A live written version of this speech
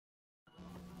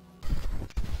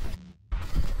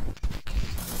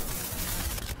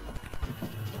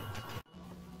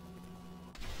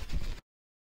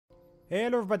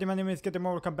Hello everybody, my name is Getting.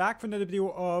 Welcome back for another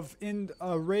video of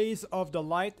Rays of the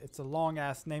Light. It's a long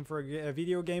ass name for a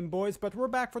video game, boys, but we're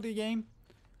back for the game.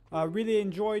 Really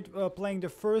enjoyed playing the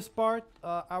first part.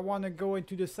 I want to go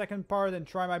into the second part and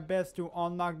try my best to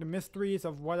unlock the mysteries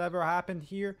of whatever happened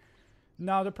here.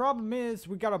 Now the problem is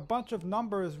we got a bunch of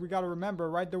numbers we got to remember,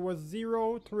 right? There was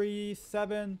 0, 3,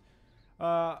 7.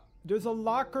 There's a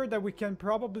locker that we can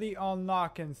probably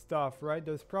unlock and stuff, right?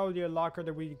 There's probably a locker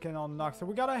that we can unlock. So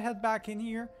we gotta head back in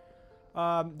here.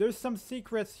 There's some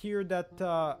secrets here that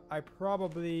I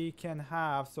probably can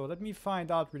have. So let me find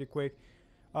out really quick.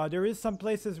 There is some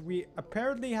places we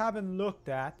apparently haven't looked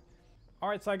at.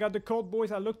 Alright, so I got the code,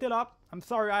 boys. I looked it up. I'm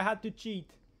sorry, I had to cheat.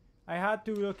 I had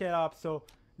to look it up. So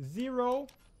 0,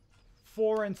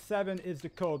 4, and 7 is the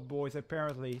code, boys,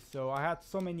 apparently. So I had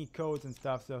so many codes and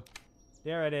stuff, so...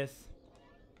 there it is.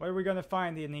 What are we gonna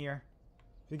find in here?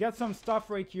 We got some stuff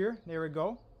right here. There we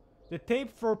go. The tape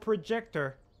for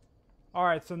projector.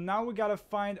 Alright, so now we gotta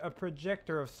find a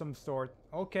projector of some sort.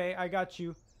 Okay, I got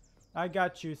you. I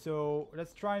got you. So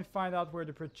let's try and find out where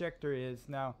the projector is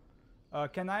now.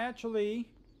 Can I actually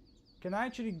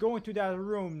go into that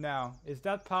room now? Is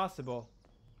that possible?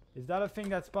 Is that a thing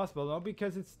that's possible? No,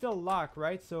 because it's still locked,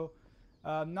 right? So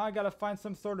now I gotta find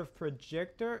some sort of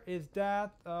projector. Is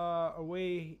that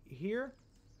away here?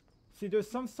 See, there's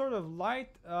some sort of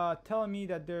light telling me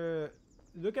that there...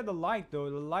 look at the light though,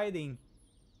 the lighting.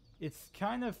 It's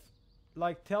kind of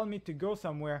like telling me to go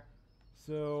somewhere.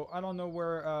 So I don't know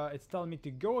where it's telling me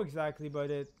to go exactly, but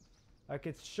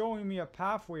it's showing me a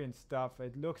pathway and stuff,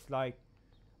 it looks like.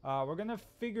 We're gonna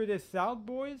figure this out,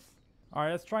 boys.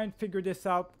 Alright, let's try and figure this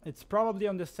out. It's probably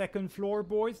on the second floor,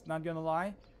 boys, not gonna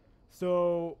lie.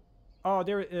 So, oh,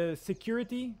 there is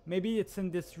security. Maybe it's in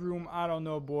this room. I don't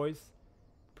know, boys.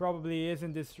 Probably is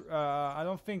in this. I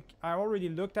don't think I already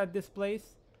looked at this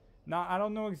place. Now, I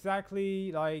don't know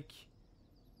exactly. Like,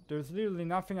 there's literally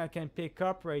nothing I can pick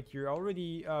up right here. I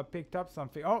already picked up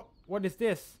something. Oh, what is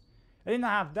this? I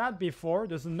didn't have that before.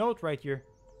 There's a note right here.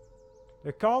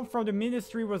 The calm from the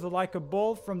ministry was like a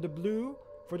bolt from the blue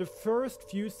for the first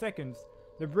few seconds.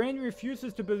 The brain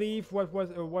refuses to believe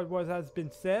what has been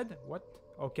said. What?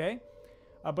 Okay.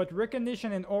 But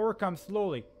recognition and horror come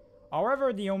slowly.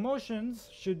 However, the emotions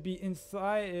should be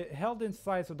held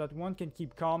inside so that one can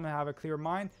keep calm and have a clear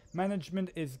mind.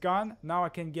 Management is gone. Now I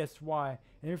can guess why.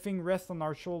 Everything rests on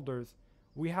our shoulders.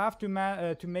 We have to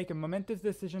make a momentous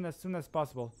decision as soon as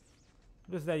possible.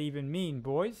 What does that even mean,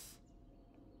 boys?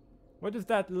 What does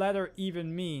that letter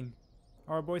even mean?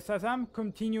 Alright, boys, as I'm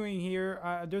continuing here,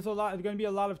 there's gonna be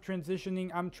a lot of transitioning.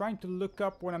 I'm trying to look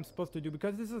up what I'm supposed to do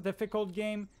because this is a difficult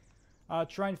game.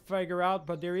 Trying to figure out,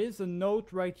 but there is a note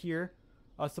right here,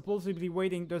 supposedly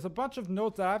waiting. There's a bunch of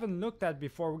notes that I haven't looked at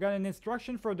before. We got an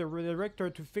instruction for the director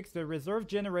to fix the reserve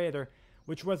generator,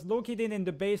 which was located in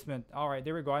the basement. Alright,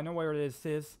 there we go. I know where this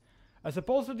is.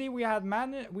 Supposedly, we had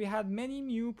many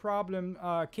new problem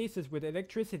cases with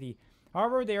electricity.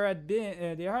 However, there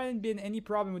hadn't been any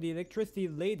problem with the electricity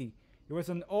lately. It was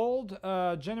an old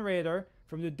generator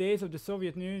from the days of the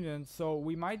Soviet Union, so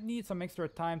we might need some extra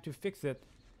time to fix it.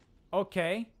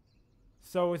 Okay.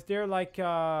 So is there like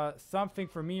something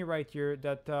for me right here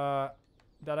that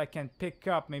I can pick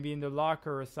up, maybe in the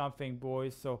locker or something,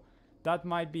 boys? So that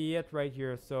might be it right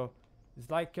here. So it's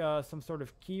like some sort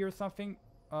of key or something.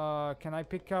 Can I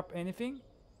pick up anything?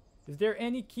 Is there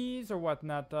any keys or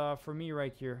whatnot for me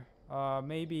right here?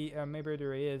 Maybe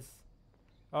there is.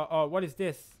 What is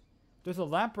this? There's a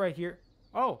lamp right here.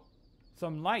 Oh,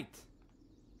 some light.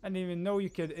 I didn't even know you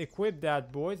could equip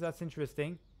that, boys. That's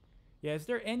interesting. Yeah, is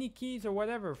there any keys or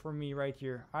whatever for me right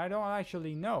here? I don't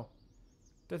actually know.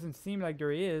 Doesn't seem like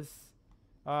there is.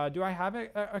 Do I have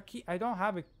a key? I don't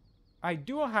have a... I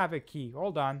do have a key.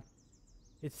 Hold on.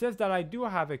 It says that I do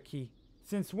have a key.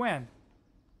 Since when?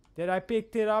 Did I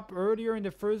pick it up earlier in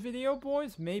the first video,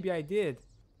 boys? Maybe I did.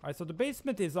 Alright, so the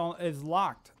basement is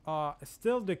locked.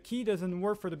 Still, the key doesn't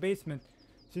work for the basement.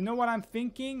 So you know what I'm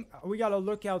thinking? We gotta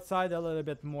look outside a little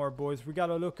bit more, boys. We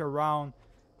gotta look around.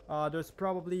 There's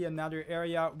probably another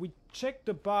area. We checked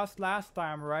the bus last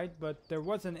time, right? But there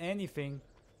wasn't anything.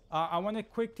 I want to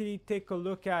quickly take a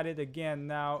look at it again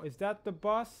now. Is that the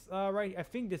bus? Right? I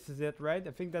think this is it, right?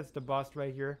 I think that's the bus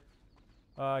right here.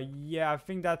 Yeah, I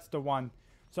think that's the one.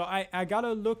 So I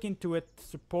gotta look into it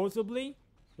supposedly.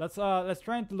 Let's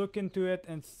try and look into it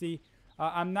and see.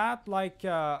 I'm not like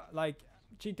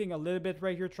cheating a little bit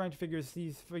right here, trying to figure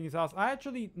these things out. I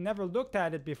actually never looked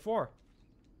at it before.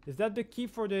 Is that the key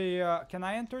for the... can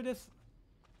I enter this?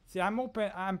 See,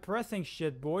 I'm pressing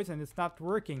shit, boys, and it's not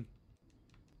working.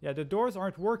 Yeah, the doors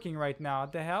aren't working right now.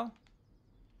 What the hell?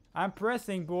 I'm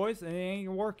pressing, boys, and it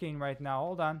ain't working right now.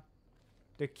 Hold on.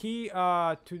 The key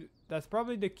that's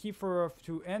probably the key for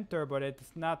to enter, but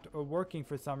it's not working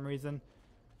for some reason.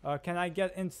 Can I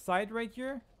get inside right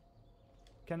here?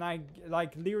 Can I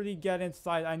like literally get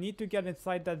inside? I need to get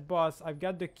inside that bus. I've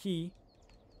got the key.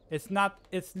 It's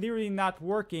literally not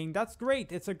working. That's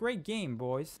great. It's a great game,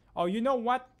 boys. Oh, you know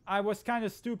what? I was kind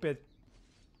of stupid.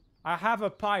 I have a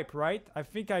pipe, right? I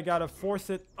think I gotta force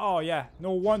it. Oh yeah,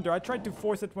 no wonder. I tried to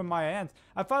force it with my hands.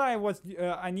 I thought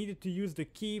I needed to use the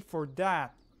key for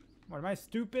that. What, am I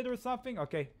stupid or something?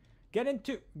 Okay, get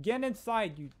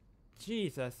inside, you.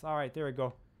 Jesus. All right, there we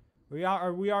go. We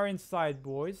are inside,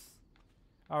 boys.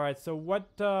 All right. So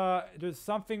what? There's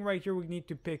something right here we need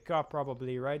to pick up,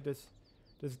 probably, right?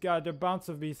 There bound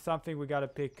to be something we gotta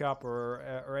pick up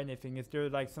or anything. Is there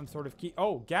like some sort of key?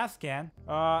 Oh, gas can.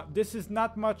 This is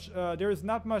not much. There is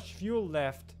not much fuel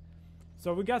left,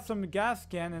 so we got some gas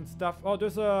can and stuff. Oh,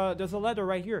 there's a letter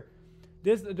right here.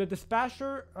 The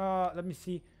dispatcher. Let me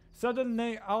see.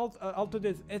 Suddenly altered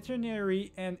his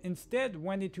itinerary and instead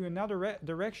went into another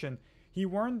direction. He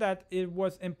warned that it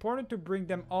was important to bring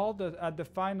them all at the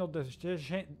final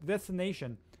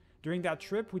destination. During that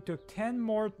trip, we took 10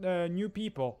 more new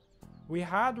people. We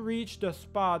had reached the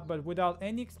spot, but without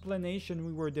any explanation,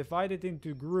 we were divided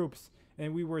into groups,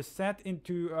 and we were sent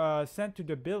to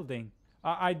the building.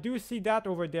 I do see that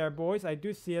over there, boys. I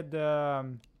do see it.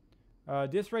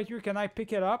 This right here, can I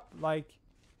pick it up? Like,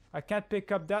 I can't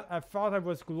pick up that. I thought I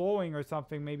was glowing or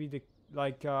something. Maybe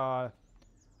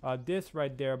this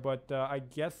right there, but I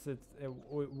guess it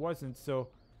wasn't. So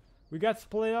we got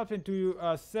split up into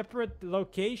separate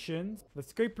locations.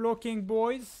 Let's keep looking,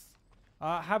 boys.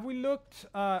 Have we looked?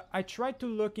 I tried to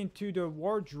look into the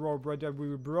wardrobe that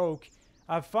we broke.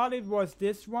 I thought it was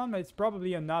this one, but it's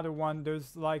probably another one.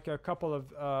 There's like a couple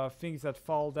of things that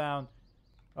fall down.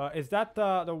 Is that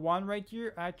the one right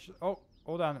here? Actually, oh,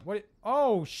 hold on. What?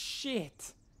 Oh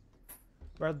shit!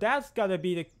 Well, that's gotta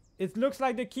be the. It looks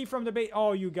like the key from the base.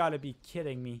 Oh, you gotta be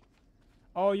kidding me!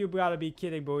 Oh, you gotta be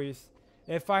kidding, boys!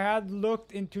 If I had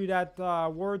looked into that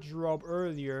wardrobe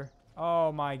earlier,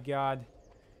 oh my god.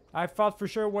 I thought for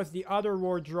sure it was the other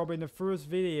wardrobe in the first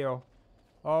video.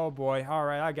 Oh boy,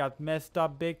 alright, I got messed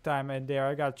up big time in there.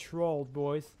 I got trolled,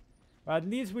 boys. But at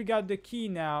least we got the key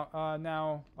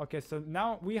now. Okay, so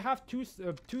now we have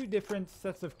two different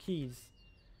sets of keys.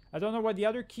 I don't know what the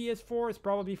other key is for. It's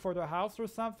probably for the house or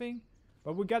something.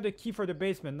 But we got the key for the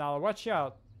basement. Now, watch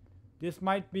out. This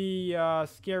might be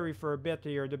scary for a bit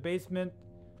here. The basement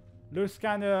looks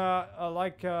kind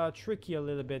of tricky a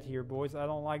little bit here, boys. I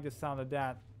don't like the sound of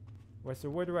that. Wait, so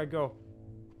where do I go?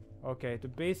 Okay, the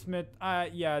basement.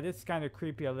 Yeah, this is kind of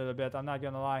creepy a little bit. I'm not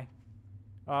gonna lie.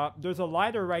 There's a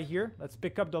lighter right here. Let's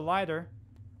pick up the lighter.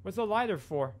 What's the lighter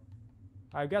for?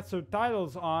 I got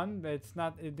subtitles on, but it's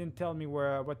not. It didn't tell me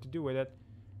what to do with it.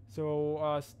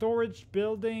 So storage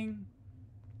building.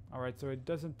 All right, so it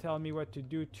doesn't tell me what to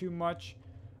do too much.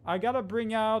 I gotta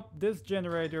bring out this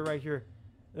generator right here.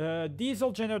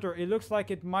 Diesel generator. It looks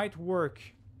like it might work.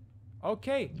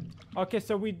 Okay. Okay,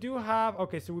 so we do have.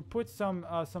 Okay, so we put some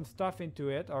stuff into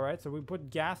it. All right, so we put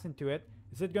gas into it.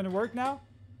 Is it gonna work now?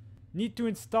 Need to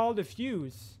install the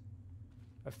fuse.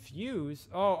 A fuse?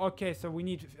 Oh, okay. So we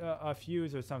need a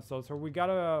fuse or some sort. So we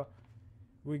gotta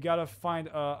find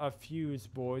a fuse,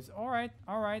 boys. All right,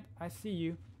 all right. I see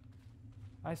you.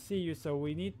 I see you. So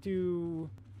we need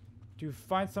to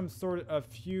find some sort of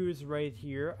fuse right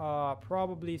here.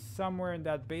 Probably somewhere in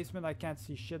that basement. I can't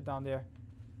see shit down there.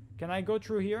 Can I go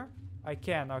through here? I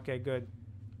can. Okay, good.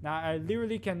 Now I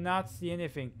literally cannot see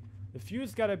anything. The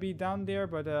fuse gotta be down there,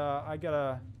 but I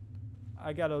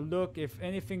gotta look if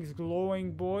anything's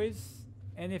glowing, boys.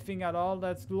 Anything at all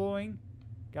that's glowing.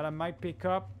 Might pick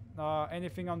up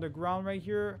anything on the ground right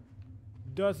here.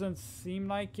 Doesn't seem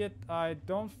like it. I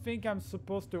don't think I'm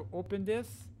supposed to open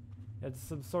this. It's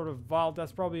some sort of vault.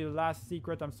 That's probably the last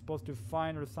secret I'm supposed to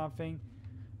find or something.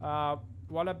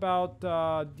 What about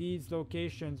these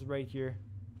locations right here?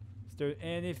 Is there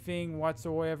anything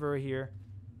whatsoever here?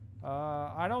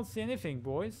 I don't see anything,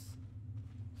 boys.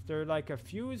 Is there like a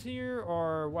fuse here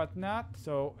or whatnot?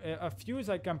 So a fuse,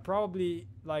 I can probably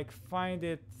like find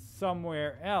it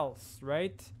somewhere else,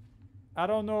 right? I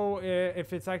don't know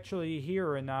if it's actually here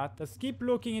or not. Let's keep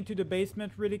looking into the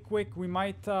basement really quick. We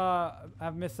might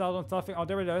have missed out on something. Oh,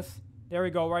 there it is. There we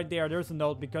go, right there. There's a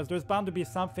note because there's bound to be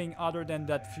something other than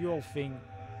that fuel thing.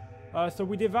 So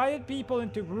we divided people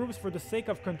into groups for the sake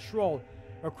of control.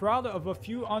 A crowd of a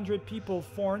few hundred people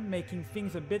formed, making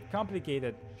things a bit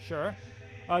complicated. Sure.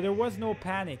 There was no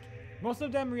panic. Most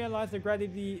of them realized the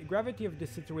gravity of the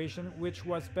situation, which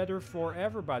was better for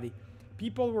everybody.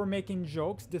 People were making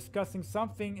jokes, discussing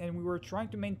something, and we were trying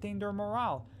to maintain their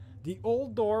morale. The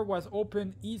old door was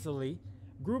open easily.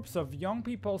 Groups of young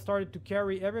people started to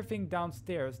carry everything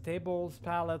downstairs. Tables,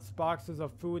 pallets, boxes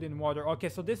of food and water. Okay,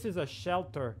 so this is a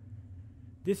shelter.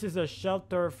 This is a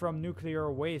shelter from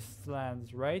nuclear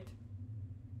wastelands, right?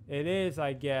 It is,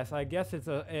 I guess. I guess it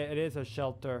is a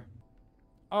shelter.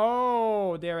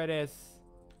 Oh, there it is.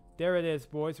 There it is,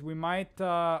 boys. We might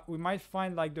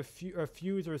find like the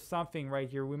fuse or something right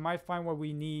here. We might find what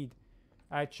we need,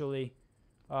 actually.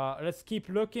 Let's keep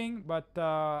looking, but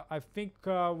I think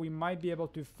we might be able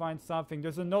to find something.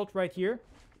 There's a note right here.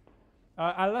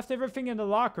 I left everything in the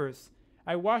lockers.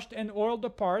 I washed and oiled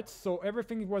the parts, so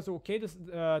everything was okay.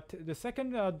 The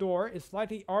second door is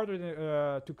slightly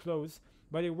harder to close,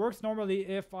 but it works normally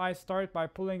if I start by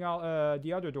pulling out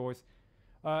the other doors.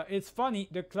 It's funny,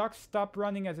 the clock stopped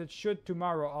running as it should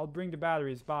tomorrow. I'll bring the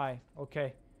batteries. Bye.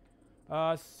 Okay.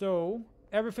 So,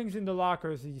 everything's in the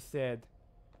lockers, he said.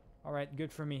 Alright,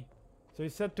 good for me. So he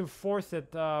said to force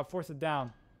it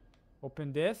down.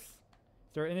 Open this.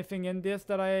 Is there anything in this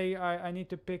that I need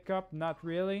to pick up? Not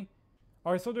really.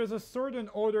 Alright, so there's a certain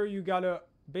order you gotta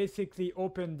basically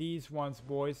open these ones,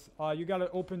 boys. You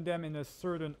gotta open them in a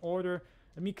certain order.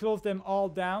 Let me close them all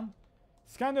down.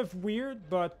 It's kind of weird,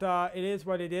 but it is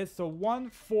what it is. So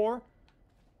 1, 4,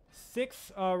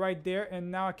 6 right there.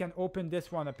 And now I can open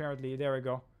this one, apparently. There we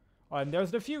go. And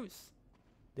there's the fuse.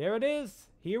 There it is.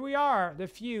 Here we are, the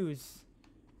fuse.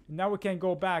 Now we can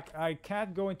go back. I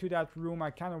can't go into that room. I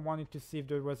kind of wanted to see if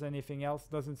there was anything else.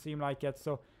 Doesn't seem like it.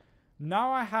 So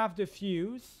now I have the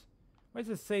fuse. What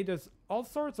does it say? There's all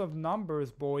sorts of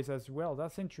numbers, boys, as well.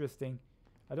 That's interesting.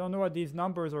 I don't know what these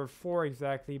numbers are for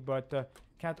exactly, but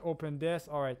can't open this.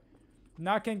 Alright.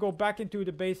 Now I can go back into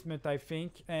the basement, I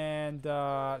think, and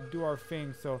do our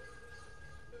thing. So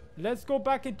let's go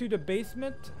back into the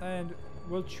basement and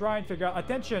we'll try and figure out.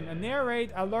 Attention, an air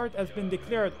raid alert has been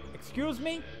declared. Excuse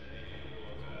me?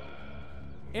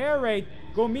 Air raid.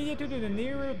 Go immediately to the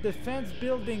nearest defense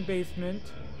building basement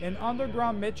and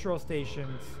underground metro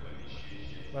stations.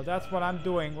 Well, that's what I'm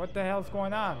doing. What the hell's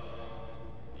going on?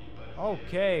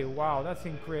 Okay, wow,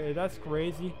 that's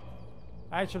crazy.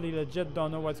 I actually legit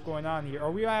don't know what's going on here.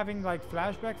 Are we having like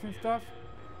flashbacks and stuff?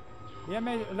 Yeah,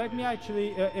 let me actually,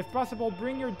 if possible,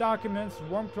 bring your documents,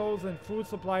 warm clothes, and food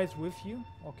supplies with you.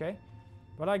 Okay,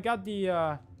 but I got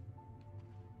the,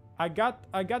 I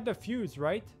got the fuse,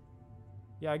 right?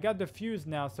 Yeah, I got the fuse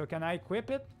now. So can I equip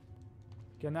it?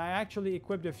 Can I actually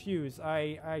equip the fuse?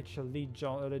 I actually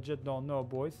legit don't know,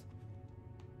 boys.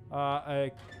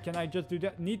 Can I just do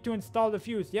that? Need to install the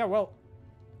fuse. Yeah, well,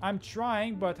 I'm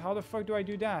trying, but how the fuck do I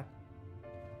do that?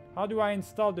 How do I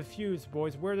install the fuse,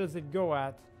 boys? Where does it go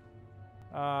at?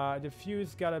 The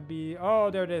fuse gotta be...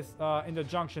 Oh, there it is. In the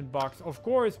junction box. Of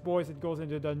course, boys, it goes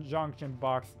into the junction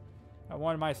box.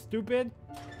 What, am I stupid?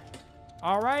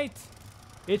 Alright.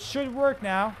 It should work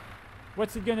now.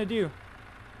 What's it gonna do?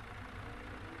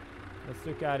 Let's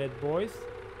look at it, boys.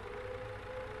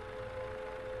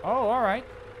 Oh, alright.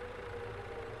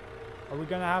 Are we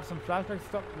gonna have some flashback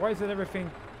stuff? Why is it everything...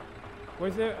 Why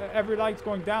is it every light's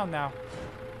going down now?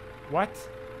 What?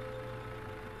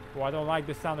 Oh, I don't like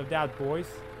the sound of that, boys.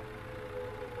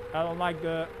 I don't like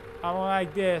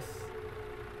this.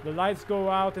 The lights go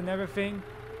out and everything.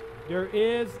 There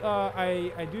is,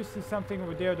 I do see something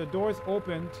over there. The door's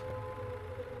opened.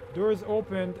 Door's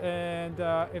opened, and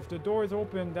if the door is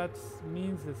open, that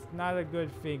means it's not a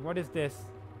good thing. What is this?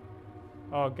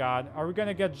 Oh god, are we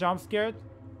gonna get jump scared?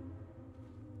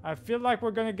 I feel like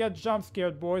we're gonna get jump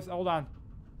scared, boys. Hold on.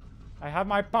 I have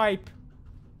my pipe.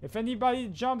 If anybody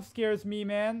jump scares me,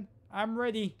 man, I'm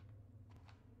ready.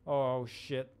 Oh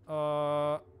shit.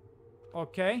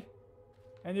 Okay.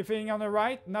 Anything on the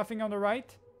right? Nothing on the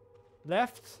right?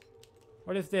 Left?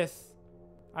 What is this?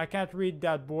 I can't read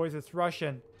that, boys. It's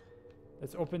Russian.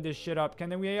 Let's open this shit up.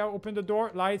 Can we open the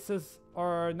door? Lights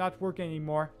are not working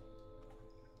anymore.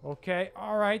 Okay,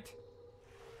 alright.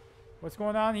 What's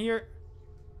going on here?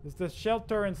 It's the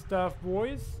shelter and stuff,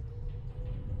 boys.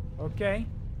 Okay.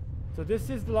 So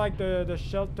this is like the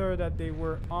shelter that they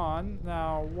were on.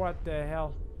 Now, what the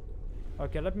hell?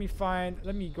 Okay, let me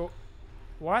go.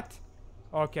 What?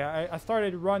 Okay, I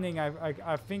started running.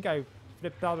 I think I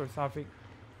flipped out or something.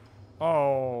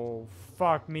 Oh,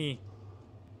 fuck me.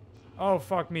 Oh,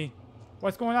 fuck me.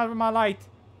 What's going on with my light?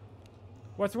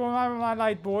 What's going on with my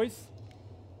light, boys?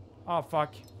 Oh,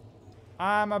 fuck.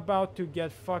 I'm about to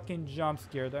get fucking jump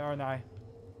scared, aren't I?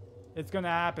 It's gonna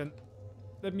happen.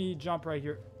 Let me jump right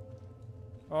here.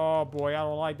 Oh, boy. I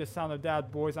don't like the sound of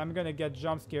that, boys. I'm gonna get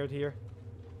jump scared here.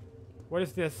 What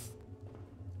is this?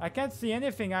 I can't see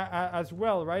anything as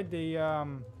well, right?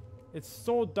 It's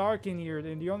so dark in here,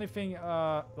 and the only thing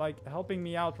like helping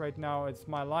me out right now is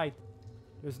my light.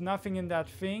 There's nothing in that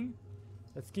thing.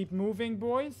 Let's keep moving,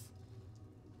 boys.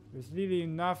 There's really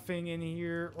nothing in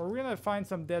here. Or we're gonna find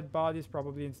some dead bodies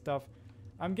probably and stuff.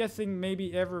 I'm guessing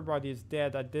maybe everybody is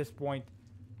dead at this point.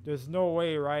 There's no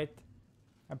way, right?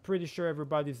 I'm pretty sure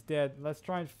everybody's dead. Let's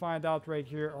try and find out right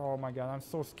here. Oh my god, I'm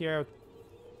so scared.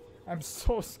 I'm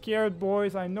so scared,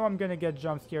 boys. I know I'm gonna get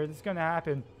jump scared. It's gonna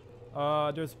happen.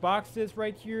 There's boxes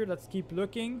right here. Let's keep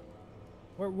looking.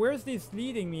 Where's this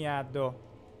leading me at, though?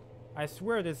 I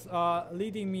swear this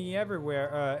leading me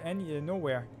everywhere.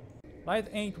 Nowhere. Light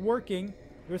ain't working.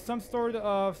 There's some sort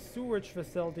of sewage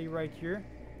facility right here.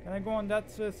 Can I go on that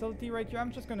facility right here?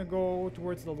 I'm just gonna go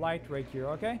towards the light right here,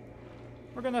 okay?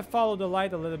 We're gonna follow the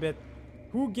light a little bit.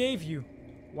 Who gave you?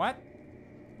 What?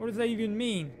 What does that even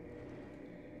mean?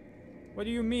 What do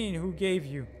you mean, who gave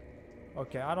you?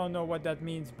 Okay, I don't know what that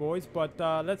means, boys, but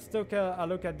let's take a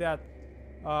look at that.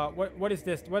 What is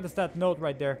this? What is that note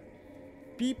right there?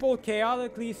 People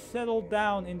chaotically settled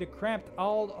down in the cramped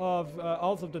halls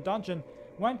of the dungeon.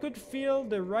 One could feel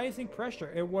the rising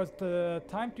pressure. It was the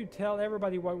time to tell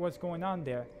everybody what was going on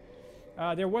there.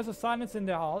 There was a silence in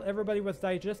the hall. Everybody was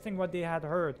digesting what they had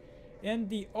heard. And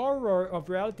the horror of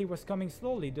reality was coming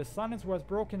slowly. The silence was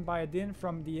broken by a din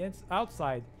from the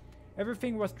outside.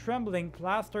 Everything was trembling.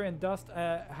 Plaster and dust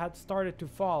had started to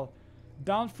fall.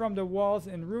 Down from the walls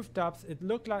and rooftops, it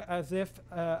looked like as if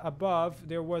above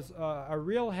there was a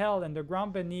real hell and the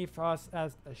ground beneath us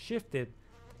has shifted.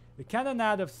 The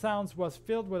cannonade of sounds was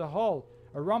filled with a hull,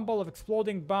 a rumble of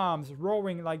exploding bombs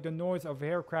roaring like the noise of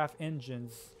aircraft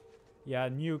engines. Yeah,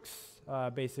 nukes,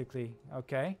 basically.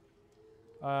 Okay.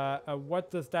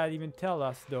 What does that even tell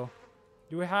us, though?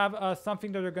 Do we have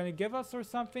something that they're going to give us or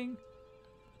something?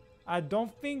 I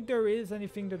don't think there is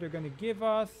anything that they're going to give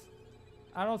us.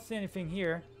 I don't see anything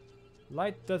here.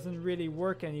 Light doesn't really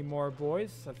work anymore,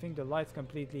 boys. I think the light's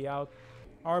completely out.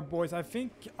 Alright, boys, I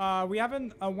think we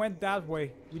haven't went that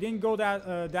way. We didn't go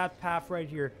that path right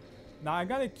here. Now I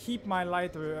gotta keep my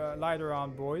lighter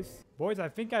on, boys. Boys, I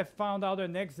think I found out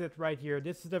an exit right here.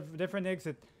 This is a different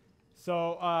exit.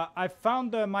 So I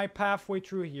found my pathway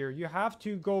through here. You have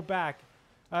to go back.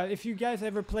 If you guys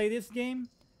ever play this game,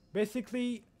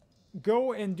 basically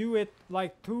go and do it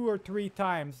like 2 or 3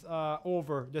 times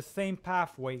over the same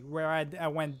pathway where I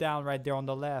went down right there on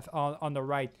the left, on the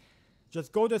right.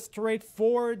 Just go the straight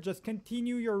forward, just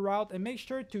continue your route, and make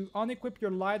sure to unequip your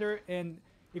lighter and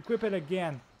equip it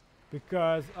again.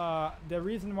 Because the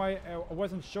reason why I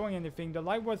wasn't showing anything, the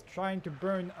light was trying to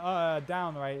burn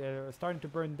down, right? Starting to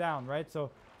burn down, right?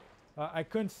 So I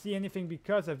couldn't see anything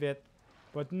because of it.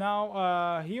 But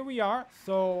now here we are.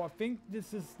 So I think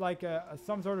this is like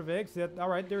some sort of exit. All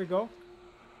right, there we go.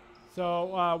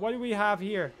 So what do we have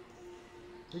here?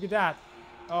 Look at that.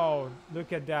 Oh,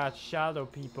 look at that. Shadow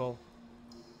people.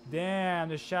 Damn,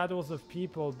 the shadows of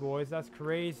people, boys. That's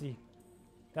crazy.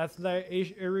 That's like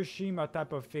Hiroshima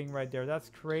type of thing right there. That's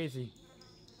crazy.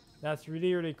 That's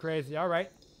really, really crazy. All right.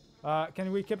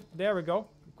 Can we equip? There we go.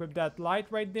 Equip that light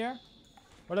right there.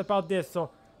 What about this?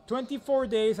 So 24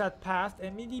 days had passed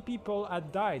and many people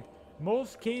had died.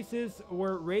 Most cases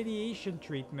were radiation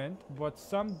treatment, but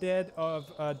some died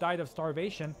of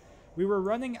starvation. We were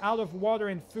running out of water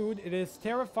and food. It is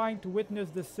terrifying to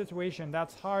witness this situation.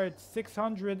 That's hard.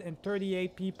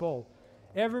 638 people.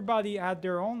 Everybody had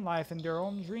their own life and their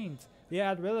own dreams. They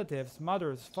had relatives,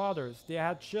 mothers, fathers. They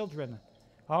had children.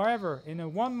 However,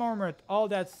 in one moment, all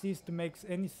that ceased to make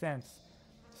any sense.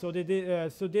 So did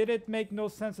it make no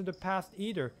sense in the past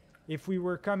either, if we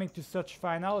were coming to such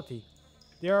finality?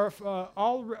 They are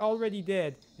already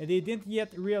dead, and they didn't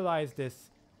yet realize this.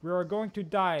 We are going to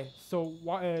die, so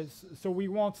we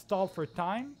won't stall for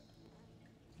time?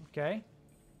 Okay.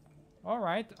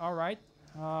 Alright, alright.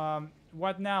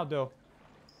 What now, though?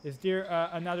 Is there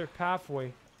another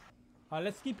pathway?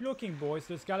 Let's keep looking, boys.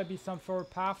 There's got to be some sort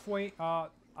of pathway.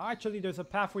 Actually, there's a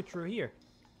pathway through here.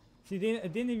 See, I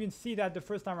didn't even see that the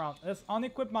first time around. Let's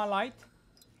unequip my light.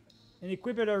 And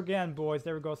equip it again, boys.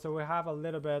 There we go. So we have a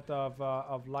little bit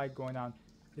of light going on.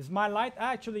 Is my light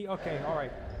actually... Okay,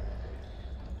 alright.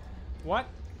 What?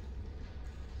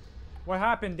 What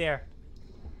happened there?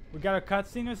 We got a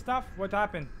cutscene and stuff? What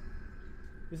happened?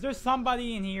 Is there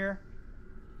somebody in here?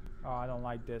 Oh, I don't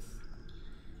like this.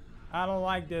 I don't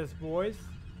like this, boys.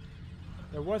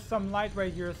 There was some light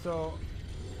right here, so...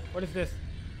 What is this?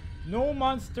 No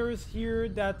monsters here,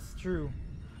 that's true.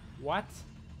 What?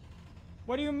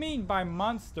 What do you mean by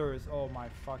monsters? Oh my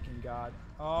fucking god.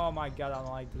 Oh my god, I don't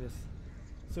like this.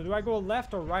 So do I go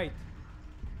left or right?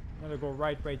 I'm gonna go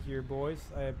right here, boys.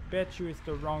 I bet you it's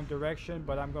the wrong direction,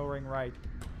 but I'm going right.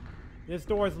 This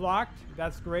door is locked.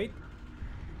 That's great.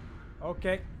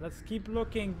 Okay, let's keep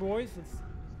looking, boys.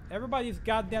 Everybody's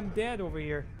goddamn dead over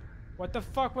here. What the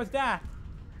fuck was that?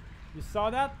 You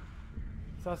saw that?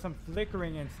 Saw some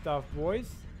flickering and stuff,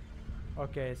 boys.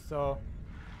 Okay, so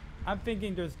I'm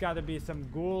thinking there's gotta be some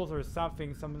ghouls or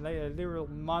something, some little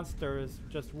monsters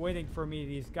just waiting for me,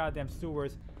 these goddamn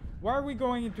sewers. Why are we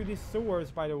going into these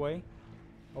sewers, by the way?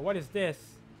 Oh, what is this?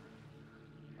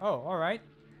 Oh, alright.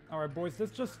 Alright, boys,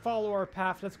 let's just follow our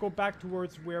path. Let's go back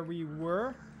towards where we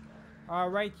were.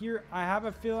 Right here, I have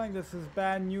a feeling this is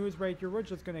bad news right here. We're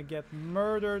just gonna get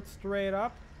murdered straight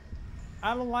up.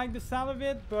 I don't like the sound of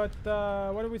it, but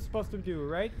what are we supposed to do,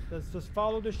 right? Let's just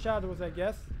follow the shadows, I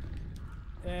guess.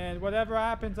 And whatever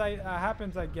happens,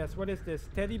 I guess. What is this?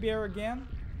 Teddy bear again?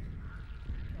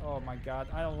 Oh my god,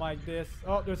 I don't like this.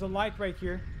 Oh, there's a light right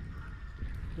here.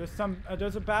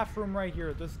 There's a bathroom right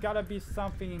here. There's gotta be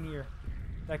something in here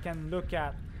that I can look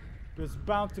at. There's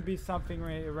bound to be something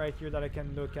right here that I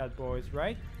can look at, boys,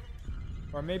 right?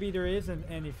 Or maybe there isn't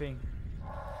anything.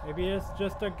 Maybe it's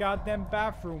just a goddamn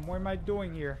bathroom. What am I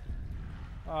doing here?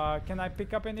 Can I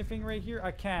pick up anything right here?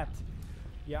 I can't.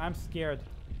 Yeah, I'm scared.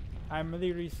 I'm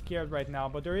literally scared right now.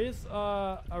 But there is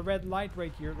a red light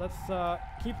right here. Let's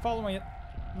keep following it.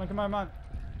 Come on, come on.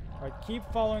 Alright, keep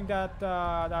following that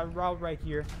route right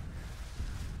here.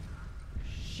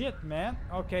 Shit, man.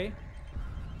 Okay.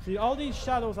 See, all these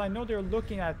shadows, I know they're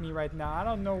looking at me right now. I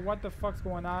don't know what the fuck's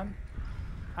going on.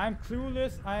 I'm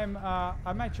clueless.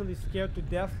 I'm actually scared to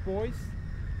death, boys.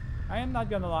 I am not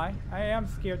gonna lie. I am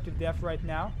scared to death right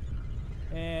now.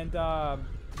 And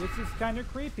this is kind of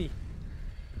creepy.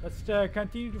 Let's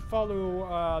continue to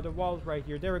follow the walls right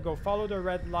here. There we go. Follow the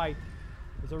red light.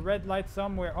 There's a red light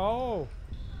somewhere. Oh!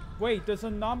 Wait, there's a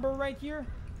number right here?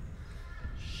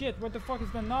 Shit, what the fuck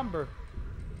is the number?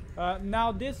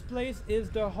 Now this place is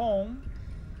the home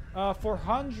for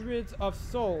hundreds of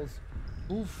souls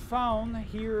who found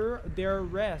here their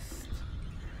rest.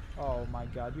 Oh my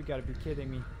god, you gotta be kidding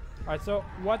me. Alright, so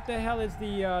what the hell is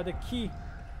the key?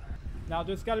 Now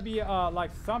there's gotta be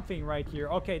like something right here.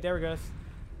 Okay, there it goes.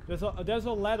 There's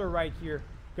a letter right here.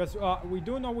 Because we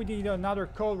do know we need another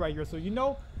code right here. So you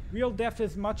know, real death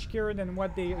is much scarier than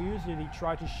what they usually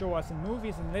try to show us in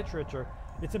movies and literature.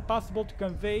 It's impossible to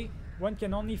convey. One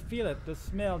can only feel it, the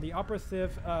smell, the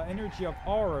oppressive energy of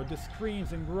horror, the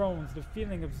screams and groans, the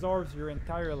feeling absorbs you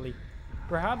entirely.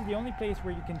 Perhaps the only place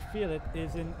where you can feel it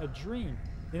is in a dream.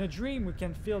 In a dream we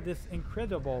can feel this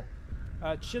incredible,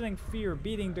 chilling fear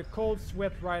beating the cold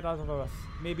sweat right out of us.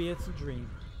 Maybe it's a dream.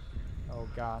 Oh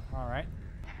god, alright.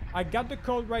 I got the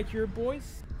code right here,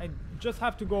 boys. I just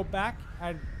have to go back.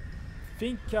 I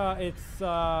think it's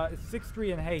 6,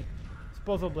 3, and 8,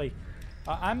 supposedly.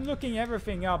 I'm looking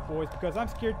everything up, boys, because I'm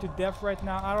scared to death right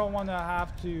now. I don't want to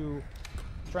have to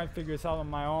try and figure this out on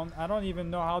my own. I don't even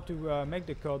know how to make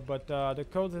the code, but the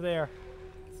code's there.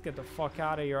 Let's get the fuck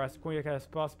out of here as quick as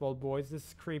possible, boys. This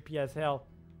is creepy as hell.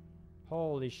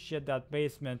 Holy shit, that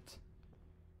basement.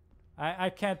 I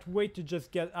can't wait to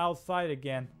just get outside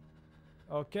again.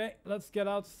 Okay, let's get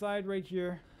outside right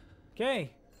here.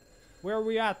 Okay, where are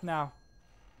we at now?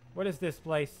 What is this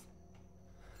place?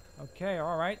 Okay,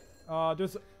 alright.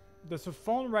 There's a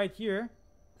phone right here.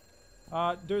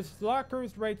 There's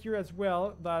lockers right here as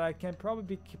well that I can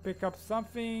probably pick up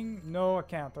something. No, I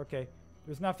can't. Okay,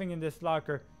 there's nothing in this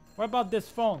locker. What about this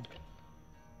phone?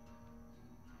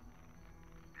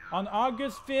 On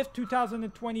August 5th,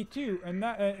 2022, an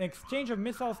exchange of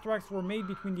missile strikes were made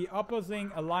between the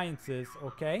opposing alliances.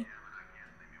 Okay.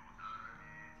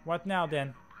 What now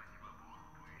then?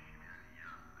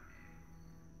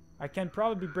 I can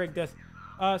probably break this.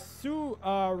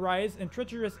 Rise and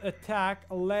treacherous attack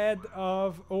led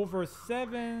of over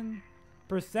 7%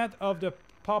 of the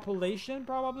population,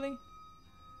 probably.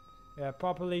 Yeah,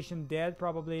 population dead,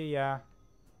 probably. Yeah.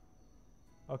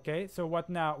 Okay, so what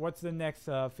now? What's the next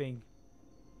thing?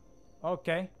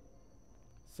 Okay.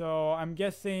 So I'm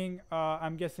guessing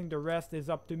the rest is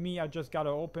up to me. I just gotta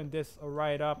open this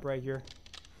right up right here.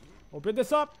 Open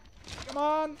this up. Come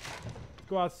on. Let's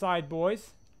go outside,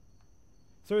 boys.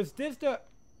 So is this the...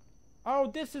 Oh,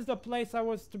 this is the place I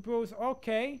was supposed...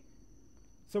 Okay.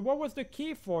 So what was the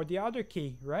key for? The other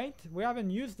key, right? We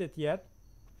haven't used it yet.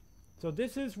 So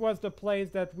this was the place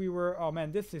that we were... Oh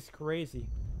man, this is crazy.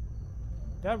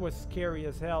 That was scary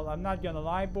as hell. I'm not gonna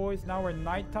lie, boys. Now we're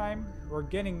nighttime. We're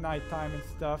getting nighttime and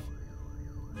stuff.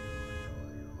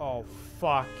 Oh,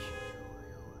 fuck.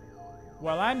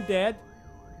 Well, I'm dead.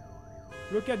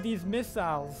 Look at these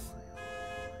missiles.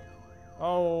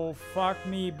 Oh, fuck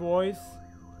me, boys.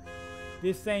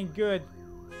 This ain't good.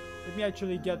 Let me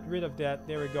actually get rid of that.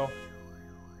 There we go.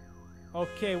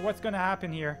 Okay, what's gonna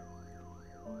happen here?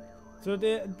 So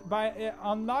by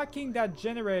unlocking that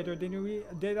generator,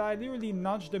 did I literally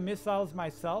launch the missiles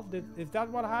myself? Is that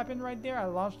what happened right there? I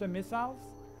launched the missiles?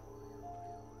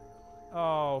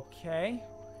 Okay.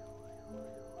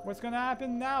 What's gonna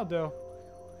happen now, though?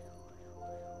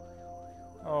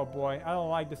 Oh boy, I don't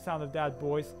like the sound of that,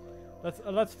 boys.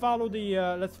 Let's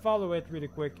follow it really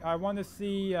quick. I want to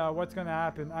see what's gonna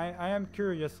happen. I am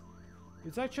curious.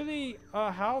 It's actually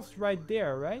a house right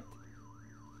there, right?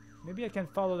 Maybe I can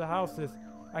follow the houses.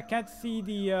 I can't see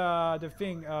the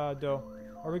thing though.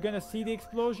 Are we gonna see the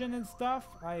explosion and stuff?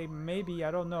 Maybe,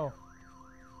 I don't know.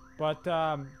 But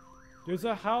there's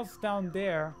a house down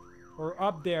there or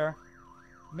up there.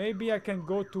 Maybe I can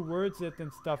go towards it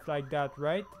and stuff like that,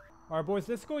 right? Alright boys,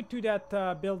 let's go to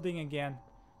that building again.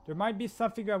 There might be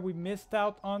something that we missed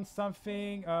out on,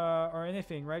 something or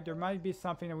anything, right? There might be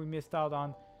something that we missed out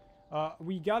on.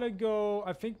 We gotta go,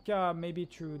 I think maybe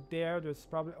through there. There's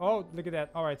probably, oh, look at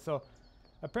that. Alright, so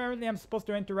apparently I'm supposed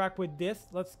to interact with this.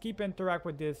 Let's keep interact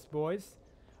with this, boys.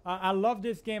 I love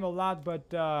this game a lot, but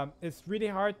it's really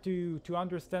hard to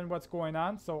understand what's going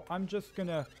on. So I'm just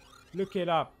gonna look it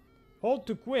up. Hold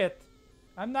to quit.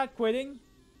 I'm not quitting.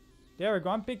 There we go.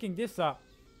 I'm picking this up.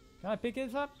 Can I pick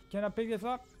this up? Can I pick this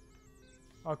up?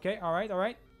 Okay. All right. All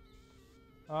right.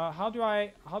 How do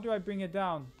I bring it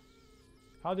down?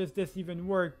 How does this even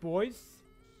work, boys?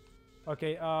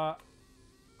 Okay.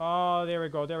 Oh, there we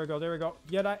go. There we go. There we go.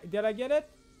 Did I get it?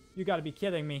 You gotta be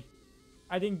kidding me.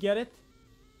 I didn't get it.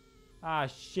 Ah,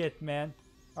 shit, man.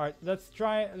 All right. Let's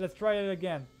try it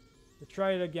again. Let's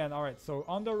try it again. All right. So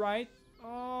on the right.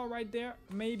 Oh, right there.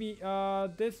 Maybe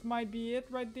this might be it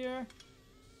right there.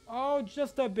 Oh,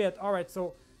 just a bit. All right,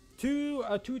 so two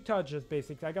touches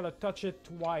basically. I gotta touch it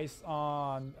twice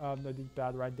on the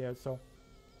D-pad right there. So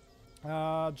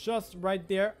just right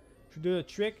there to do the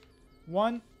trick.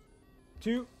 1,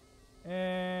 2,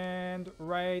 and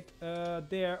right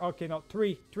there. Okay, no,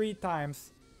 three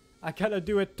times. I gotta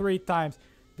do it 3 times.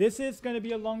 This is gonna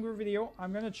be a longer video.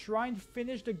 I'm gonna try and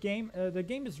finish the game. The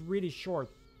game is really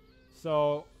short.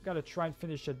 So, gotta try and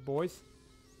finish it, boys.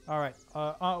 Alright,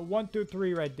 1, 2,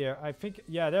 3 right there. I think,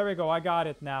 yeah, there we go. I got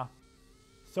it now.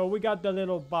 So, we got the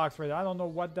little box right there. I don't know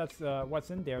what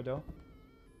what's in there, though.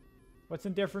 What's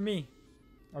in there for me?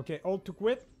 Okay, hold to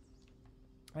quit.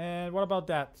 And what about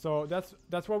that? So,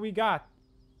 that's what we got.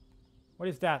 What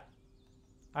is that?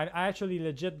 I actually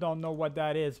legit don't know what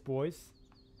that is, boys.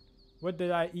 What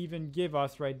did I even give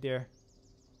us right there?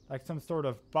 Like some sort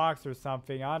of box or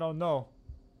something. I don't know.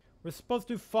 We're supposed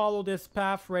to follow this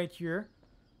path right here.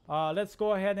 Let's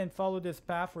go ahead and follow this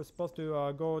path. We're supposed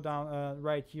to go down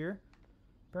right here.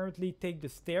 Apparently take the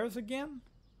stairs again.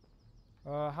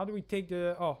 How do we take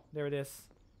the... Oh, there it is.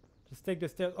 Just take the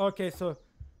stairs. Okay, so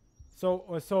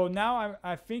now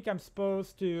I think I'm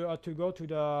supposed to go to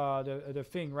the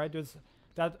thing, right? There's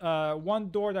that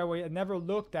one door that we never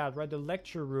looked at, right? The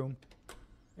lecture room.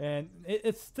 And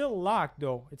it's still locked,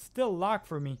 though. It's still locked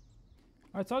for me.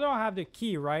 Alright, so I don't have the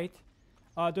key, right?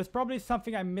 There's probably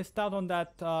something I missed out on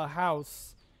that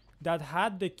house that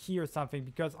had the key or something,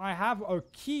 because I have a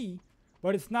key,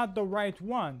 but it's not the right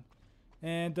one.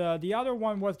 And the other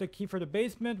one was the key for the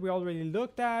basement. We already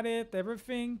looked at it,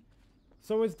 everything.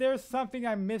 So is there something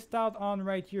I missed out on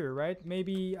right here, right?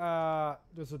 Maybe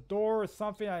there's a door or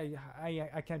something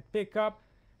I can pick up.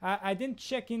 I didn't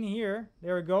check in here.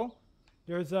 There we go.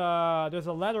 There's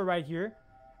a letter right here.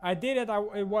 I did it.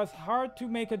 It was hard to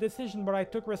make a decision, but I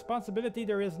took responsibility.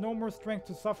 There is no more strength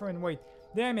to suffer and wait.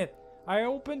 Damn it. I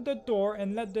opened the door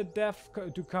and let the death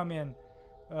to come in.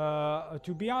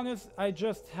 To be honest, I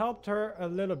just helped her a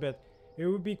little bit. It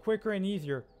would be quicker and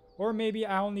easier. Or maybe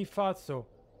I only thought so.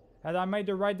 Had I made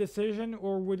the right decision,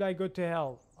 or would I go to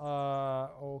hell?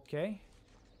 Okay.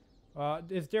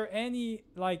 Is there any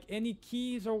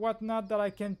keys or whatnot that I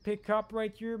can pick up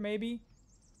right here, maybe?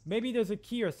 Maybe there's a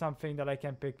key or something that I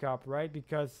can pick up, right?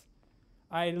 Because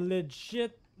I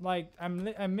legit,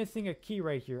 I'm missing a key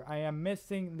right here. I am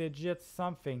missing legit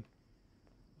something.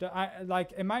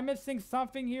 Am I missing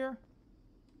something here?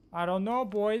 I don't know,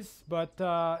 boys, but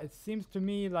it seems to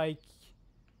me like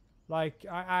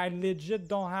I legit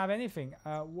don't have anything.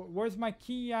 Where's my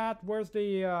key at? Where's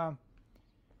the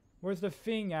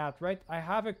thing at, right? I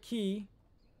have a key.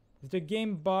 Is the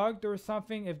game bugged or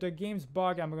something? If the game's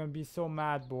bugged, I'm gonna be so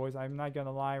mad, boys. I'm not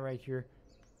gonna lie right here.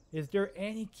 Is there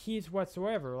any keys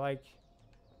whatsoever?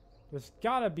 There's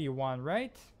gotta be one,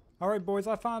 right? Alright, boys,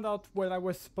 I found out what I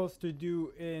was supposed to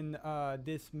do in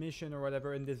this mission or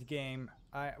whatever in this game.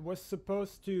 I was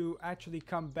supposed to actually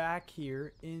come back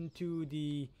here into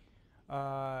the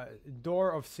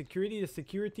door of security, the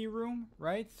security room,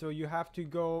 right? So you have to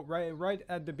go right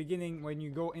at the beginning when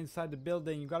you go inside the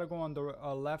building. You gotta go on the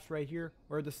left right here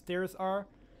where the stairs are.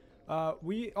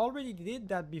 We already did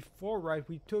that before, right?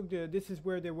 We took the, this is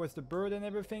where there was the bird and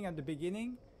everything at the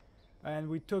beginning, and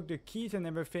we took the keys and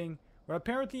everything. But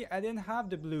apparently I didn't have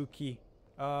the blue key.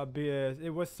 Because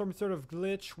it was some sort of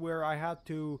glitch where I had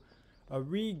to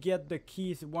re-get the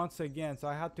keys once again. So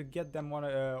I had to get them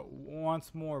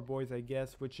once more, boys, I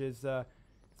guess, which is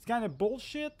it's kind of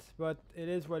bullshit, but it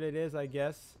is what it is, I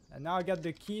guess. And now I got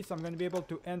the keys, so I'm going to be able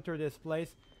to enter this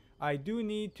place. I do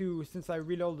need to, since I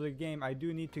reloaded the game, I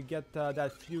do need to get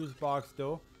that fuse box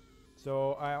though.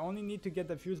 So I only need to get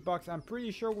the fuse box. I'm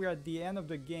pretty sure we're at the end of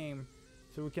the game.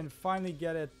 So we can finally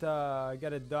get it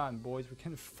done, boys. We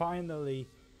can finally,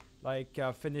 like,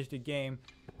 finish the game.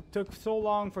 Took so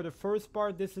long for the first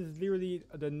part. This is literally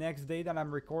the next day that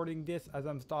I'm recording this as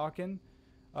I'm talking.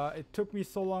 It took me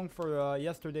so long for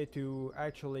yesterday to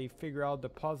actually figure out the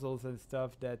puzzles and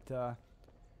stuff that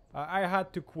I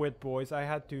had to quit, boys. I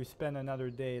had to spend another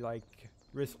day, like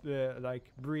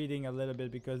breathing a little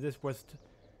bit, because this was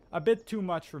a bit too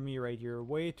much for me right here.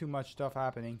 Way too much stuff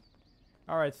happening.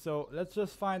 Alright, so let's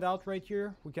just find out right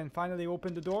here. We can finally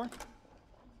open the door.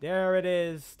 There it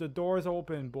is. The door's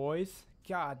open, boys.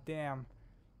 God damn.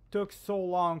 Took so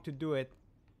long to do it.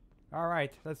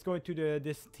 Alright, let's go into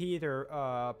this theater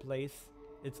place.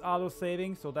 It's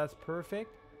auto-saving, so that's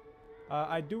perfect.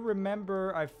 I do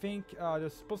remember, I think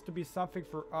there's supposed to be something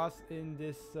for us in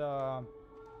this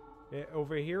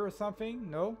over here or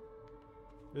something. No?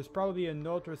 There's probably a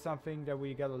note or something that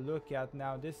we gotta look at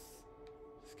now. This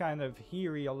is kind of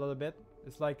eerie a little bit.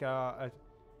 It's like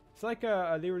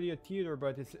literally a theater,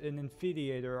 but it's an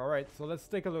amphitheater. All right, so let's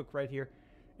take a look right here.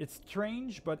 It's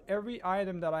strange, but every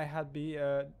item that I had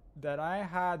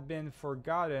been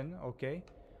forgotten, okay,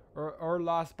 or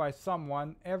lost by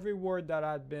someone, every word that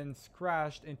had been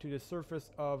scratched into the surface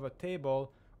of a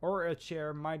table or a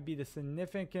chair might be the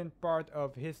significant part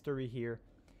of history here.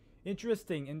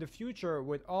 Interesting. In the future,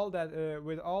 with all that,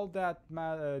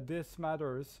 this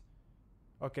matters.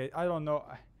 Okay, I don't know.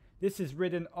 This is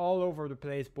written all over the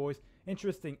place, boys.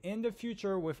 Interesting. In the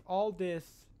future, with all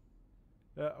this,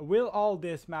 will all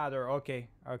this matter? Okay,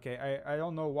 okay. I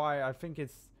don't know why. I think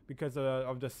it's because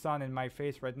of the sun in my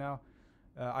face right now.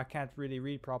 I can't really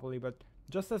read properly, but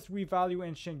just as we value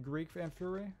ancient Greek and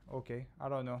Fury. Okay, I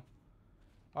don't know.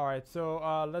 Alright, so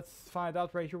let's find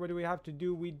out right here. What do we have to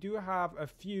do? We do have a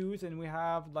fuse, and we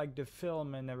have like the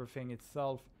film and everything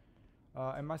itself.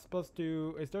 Am I supposed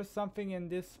to... Is there something in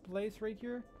this place right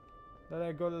here that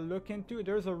I gotta look into?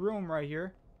 There's a room right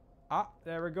here. Ah,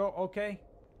 there we go. Okay.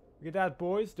 Look at that,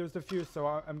 boys. There's the fuse. So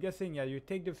I'm guessing, yeah, you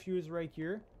take the fuse right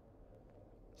here.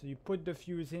 So you put the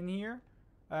fuse in here.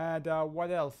 And what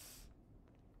else?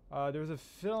 There's a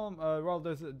film. Well,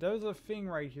 there's a thing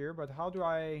right here, but how do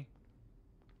I...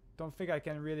 Don't think I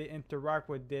can really interact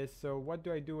with this. So what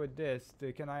do I do with this?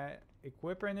 Can I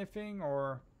equip anything,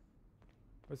 or...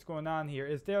 What's going on here?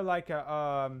 Is there like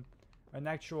a an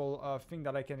actual thing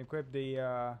that I can equip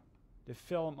the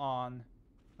film on?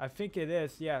 I think it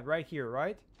is. Yeah, right here,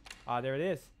 right? Ah, there it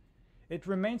is. It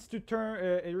remains to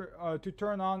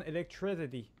turn on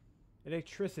electricity.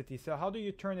 Electricity. So how do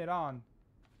you turn it on?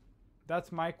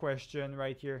 That's my question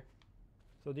right here.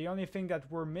 So the only thing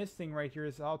that we're missing right here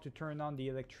is how to turn on the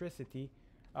electricity.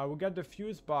 We got the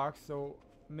fuse box, so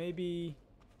maybe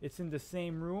it's in the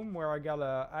same room where I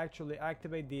gotta actually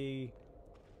activate the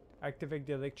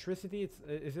electricity.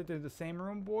 Is it in the same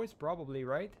room, boys? Probably,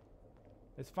 right?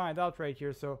 Let's find out right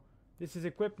here. So this is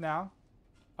equipped now.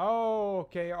 Oh,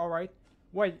 okay, all right.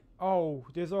 Wait, oh,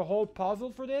 there's a whole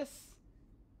puzzle for this?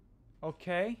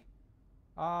 Okay.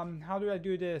 How do I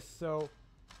do this? So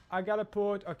I gotta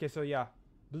put, okay, so yeah,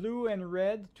 blue and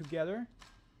red together.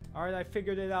 All right, I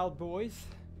figured it out, boys.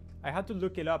 I had to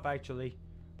look it up actually.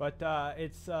 But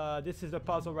this is the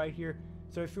puzzle right here.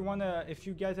 So if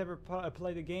you guys ever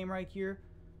play the game right here,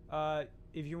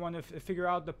 if you want to figure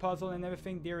out the puzzle and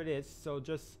everything, there it is. So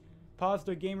just pause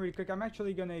the game really quick. I'm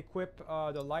actually gonna equip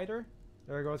the lighter.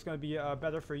 There we go. It's gonna be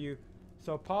better for you.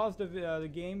 So pause the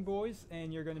game, boys,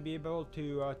 and you're gonna be able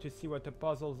to see what the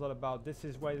puzzle is all about. This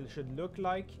is what it should look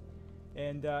like,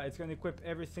 and it's gonna equip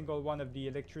every single one of the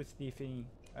electricity thing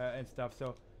and stuff.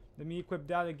 So let me equip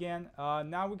that again.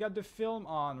 Now we got the film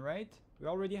on, right? We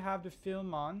already have the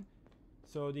film on.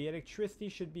 So the electricity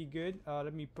should be good.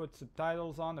 Let me put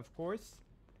subtitles on, of course.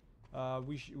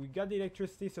 We got the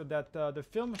electricity so that the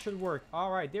film should work.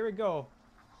 Alright, there we go.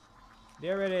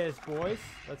 There it is, boys.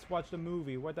 Let's watch the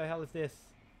movie. What the hell is this?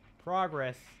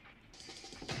 Progress.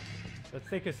 Let's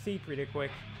take a seat really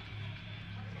quick.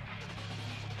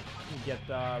 Get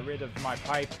rid of my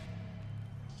pipe.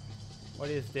 What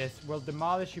is this? Will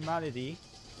demolish humanity.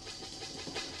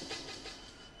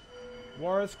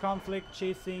 Wars, conflict,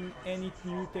 chasing any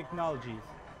new technologies.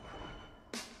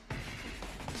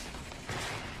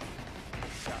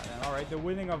 Alright, the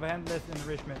winning of endless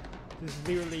enrichment. This is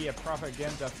literally a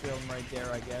propaganda film right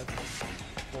there, I guess.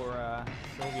 For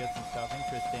Soviets and stuff.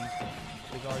 Interesting.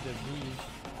 These are the V's.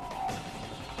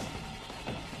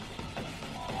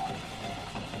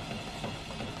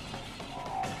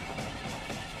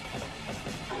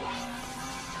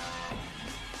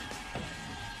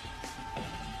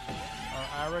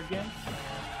 Arrogance.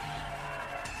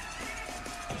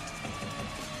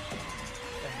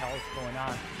 What the hell is going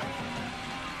on?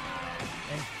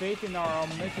 And faith in our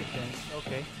omnipotence.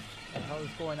 Okay. What the hell is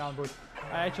going on, but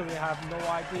I actually have no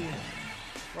idea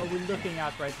what we're looking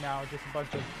at right now. Just a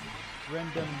bunch of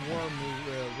random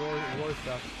war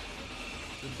stuff.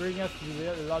 To bring us to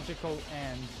the logical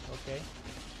end. Okay.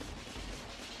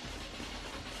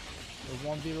 It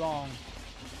won't be long.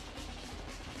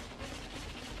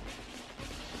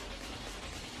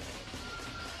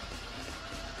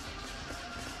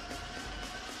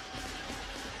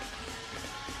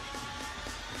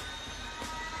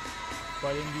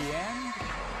 But in the end,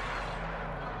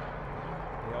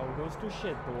 it all goes to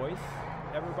shit, boys.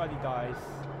 Everybody dies.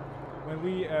 When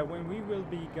we will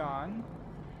be gone,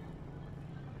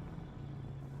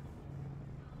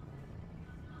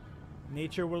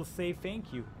 nature will say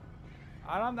thank you.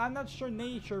 I'm not sure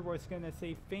nature was gonna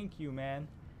say thank you, man.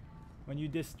 When you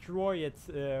destroy it,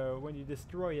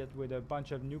 with a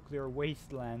bunch of nuclear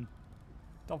wasteland,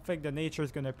 don't think the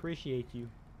nature's gonna appreciate you.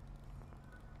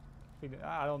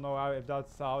 I don't know if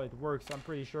that's how it works. I'm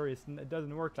pretty sure it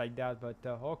doesn't work like that, but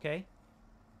okay.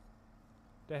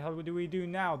 The hell do we do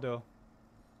now, though?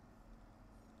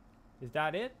 Is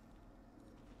that it?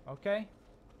 Okay.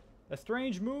 A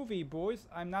strange movie, boys.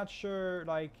 I'm not sure,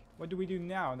 like, what do we do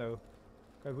now, though?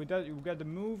 Okay, we got the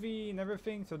movie and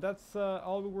everything, so that's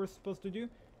all we were supposed to do.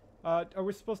 Are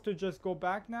we supposed to just go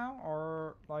back now,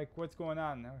 or, like, what's going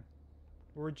on?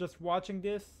 We're just watching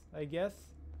this, I guess.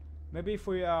 Maybe if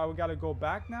we gotta go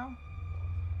back now?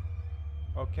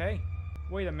 Okay.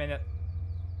 Wait a minute.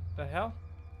 The hell?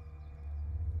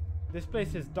 This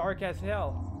place is dark as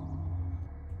hell.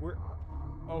 We're...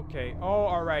 Okay. Oh,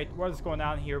 alright. What is going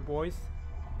on here, boys?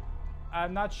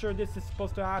 I'm not sure this is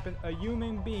supposed to happen. A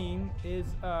human being is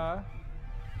a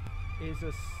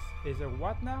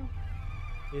what now?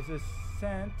 Is a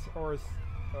scent or...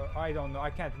 I don't know.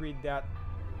 I can't read that.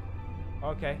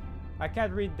 Okay. I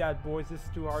can't read that, boys. This is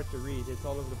too hard to read. It's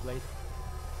all over the place.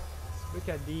 Look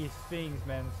at these things,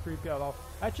 man. It's creepy at all.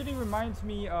 Actually reminds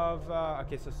me of...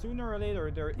 okay, so sooner or later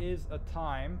there is a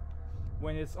time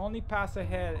when it's only past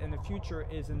ahead and the future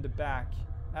is in the back.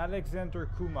 Alexander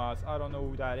Kumas. I don't know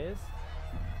who that is.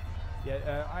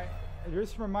 Yeah,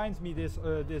 this reminds me this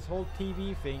whole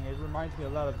TV thing. It reminds me a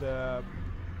lot of the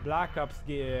Black Ops,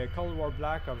 Cold War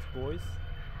Black Ops, boys,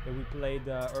 that we played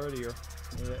earlier.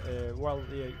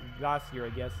 Last year, I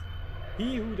guess.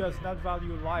 He who does not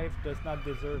value life does not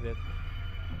deserve it.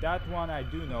 That one I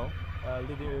do know.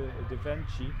 Da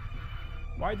Vinci.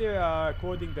 Why they're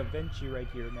quoting Da Vinci right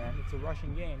here, man? It's a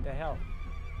Russian game. The hell.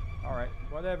 Alright,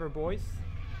 whatever, boys.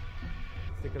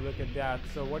 Let's take a look at that.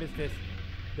 So what is this?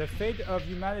 The fate of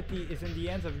humanity is in the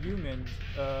hands of humans.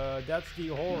 That's the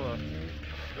horror.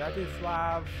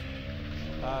 Vladislav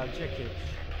Jekic.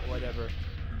 Whatever.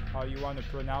 How you want to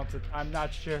pronounce it, I'm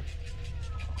not sure.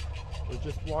 We're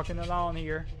just walking along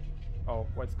here. Oh,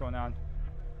 what's going on?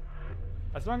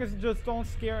 As long as you just don't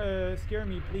scare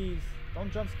me, please. Don't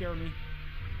jump scare me.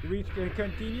 Do we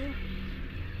continue?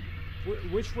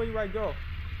 Which way do I go?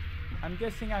 I'm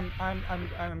guessing I'm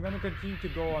gonna continue to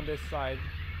go on this side.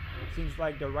 It seems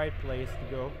like the right place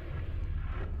to go.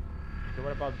 Okay,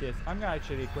 what about this? I'm gonna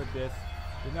actually equip this.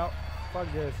 You know. Fuck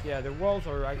this, yeah, the walls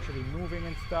are actually moving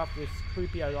and stuff. It's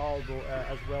creepy at all,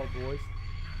 as well, boys.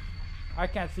 I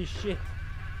can't see shit.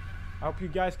 I hope you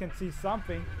guys can see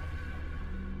something.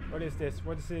 What is this?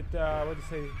 What is it? What is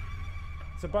it?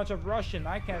 It's a bunch of Russian.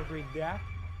 I can't read that.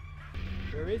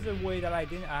 There is a way that I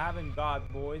haven't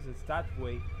got, boys. It's that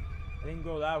way. I didn't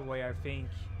go that way, I think.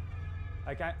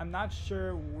 Like, I'm not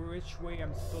sure which way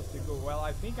I'm supposed to go. Well,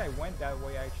 I think I went that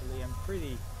way, actually. I'm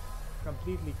pretty...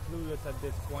 completely clueless at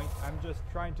this point. I'm just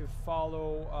trying to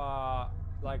follow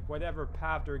like whatever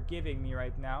path they're giving me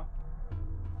right now.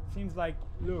 Seems like,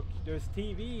 look, there's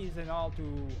TVs and all to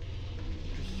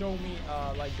show me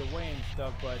like the way and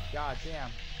stuff, but god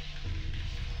damn.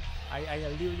 I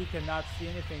literally cannot see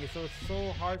anything, so it's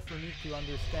so hard for me to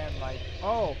understand, like,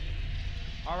 oh,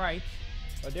 alright.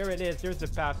 Oh, there it is, there's the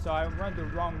path, so I ran the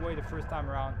wrong way the first time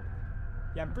around.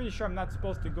 Yeah, I'm pretty sure I'm not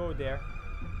supposed to go there.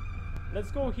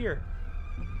 Let's go here.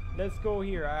 Let's go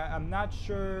here. I'm not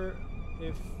sure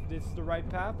if this is the right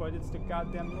path, but it's the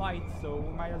goddamn light, so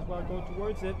we might as well go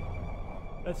towards it.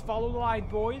 Let's follow the light,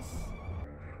 boys.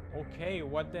 Okay,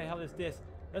 what the hell is this?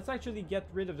 Let's actually get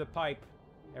rid of the pipe.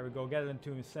 There we go, get it into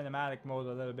cinematic mode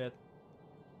a little bit.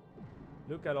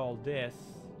 Look at all this.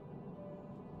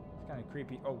 It's kind of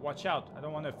creepy. Oh, watch out. I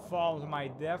don't want to fall to my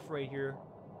death right here.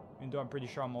 Even though I'm pretty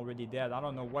sure I'm already dead. I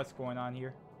don't know what's going on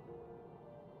here.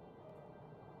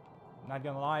 Not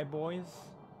gonna lie, boys.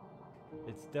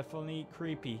 It's definitely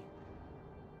creepy.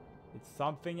 It's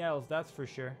something else, that's for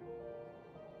sure.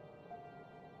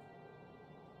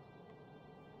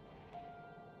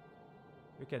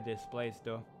 Look at this place,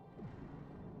 though.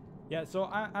 Yeah, so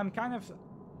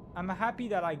I'm happy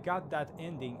that I got that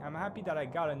ending. I'm happy that I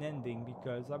got an ending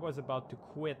because I was about to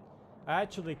quit. I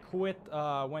actually quit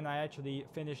when I actually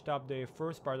finished up the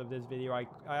first part of this video.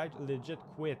 I legit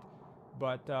quit,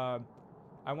 but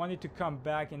I wanted to come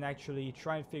back and actually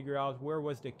try and figure out where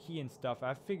was the key and stuff.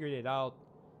 I figured it out,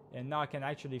 and now I can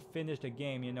actually finish the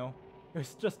game, you know.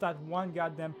 It's just that one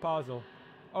goddamn puzzle.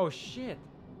 Oh shit!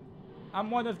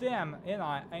 I'm one of them, ain't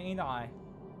I?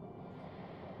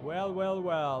 Well, well,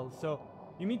 well. So,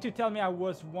 you mean to tell me I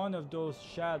was one of those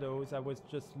shadows? I was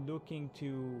just looking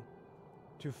to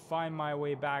find my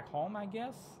way back home, I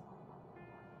guess?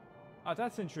 Oh,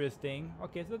 that's interesting.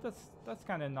 Okay, so that's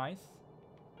kind of nice.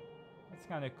 That's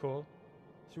kind of cool.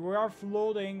 So we are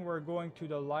floating. We're going to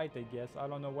the light, I guess. I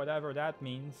don't know whatever that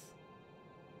means.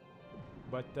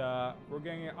 But we're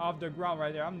getting off the ground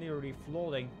right there. I'm literally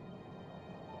floating.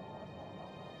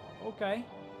 Okay.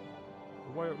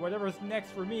 Whatever's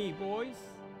next for me, boys.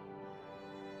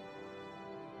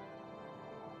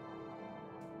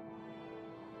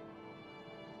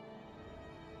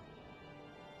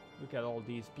 Look at all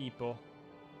these people.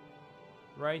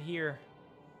 Right here.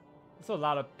 That's a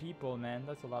lot of people, man.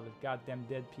 That's a lot of goddamn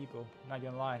dead people. Not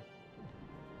gonna lie.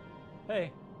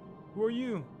 Hey, who are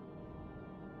you?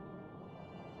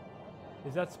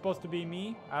 Is that supposed to be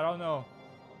me? I don't know.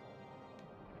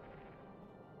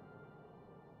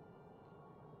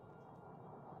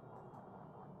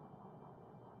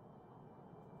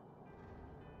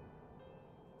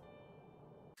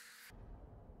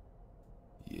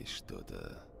 Есть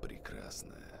что-то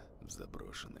прекрасное в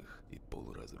заброшенных и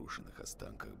полуразрушенных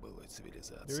останках былой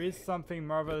цивилизации. There is something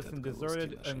marvelous in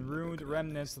deserted and ruined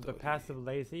remnants of the past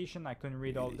civilization. I couldn't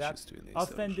read all that.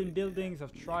 Outstanding buildings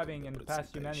of thriving and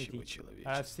past humanity.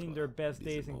 I have seen their best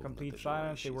days in complete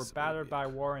silence. They were battered by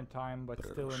war and time, but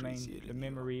still remain the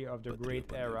memory of the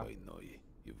great era.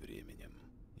 И временем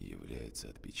является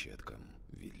отпечатком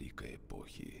великой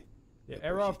эпохи. The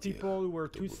era of people who were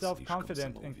too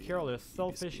self-confident and careless,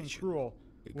 selfish and cruel,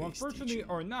 who unfortunately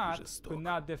or not, could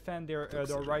not defend their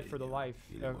right for the life.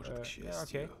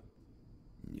 Okay.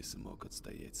 Не смог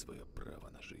отстоять свое право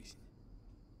на жизнь.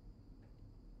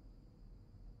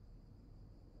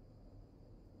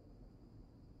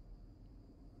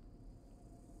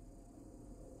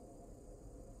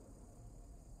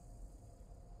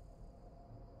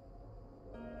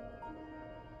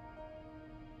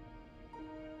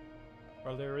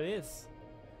 Well, there it is.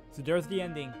 So there's the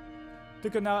ending.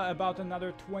 Took about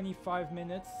another 25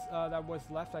 minutes that was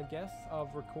left, I guess,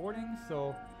 of recording.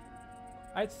 So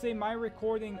I'd say my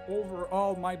recording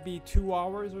overall might be 2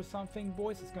 hours or something,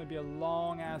 boys. It's gonna be a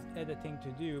long-ass editing to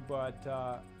do, but it's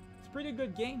a pretty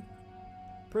good game.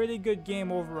 Pretty good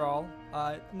game overall.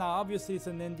 Now, obviously, it's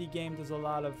an indie game. There's a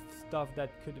lot of stuff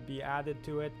that could be added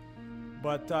to it.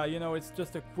 But, you know, it's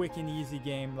just a quick and easy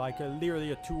game, like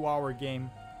literally a 2-hour game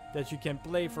that you can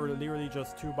play for literally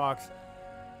just $2.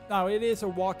 Now, it is a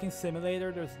walking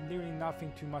simulator. There's literally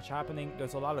nothing too much happening.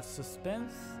 There's a lot of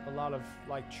suspense, a lot of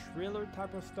like thriller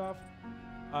type of stuff.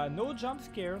 No jump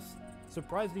scares,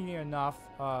 surprisingly enough.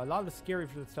 A lot of the scary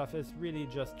stuff is really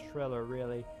just thriller,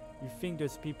 really. You think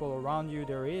there's people around you,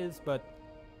 there is, but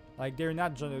like they're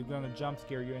not gonna jump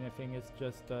scare you or anything. It's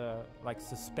just like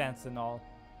suspense and all.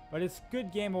 But it's a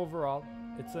good game overall.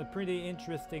 It's a pretty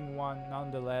interesting one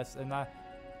nonetheless, and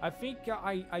I think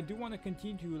I do want to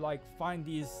continue to like find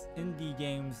these indie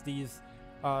games, these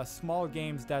small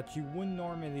games that you wouldn't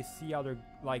normally see other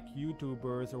like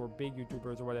YouTubers or big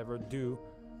YouTubers or whatever do.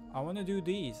 I want to do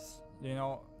these, you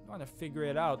know, I want to figure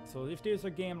it out. So if there's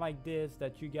a game like this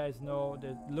that you guys know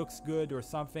that looks good or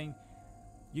something,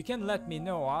 you can let me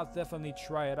know. I'll definitely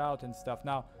try it out and stuff.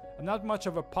 Now, Not much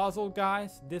of a puzzle,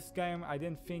 guys. This game, I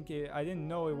didn't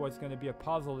know it was gonna be a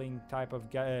puzzling type of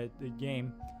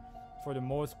game for the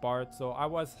most part. So I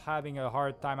was having a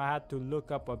hard time. I had to look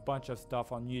up a bunch of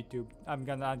stuff on YouTube.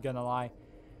 Not gonna lie.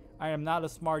 I am not a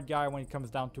smart guy when it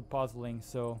comes down to puzzling,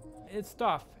 so it's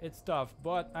tough. It's tough,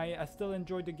 but I still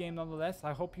enjoyed the game nonetheless.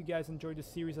 I hope you guys enjoyed the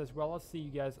series as well. I'll see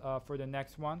you guys for the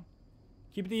next one.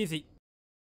 Keep it easy.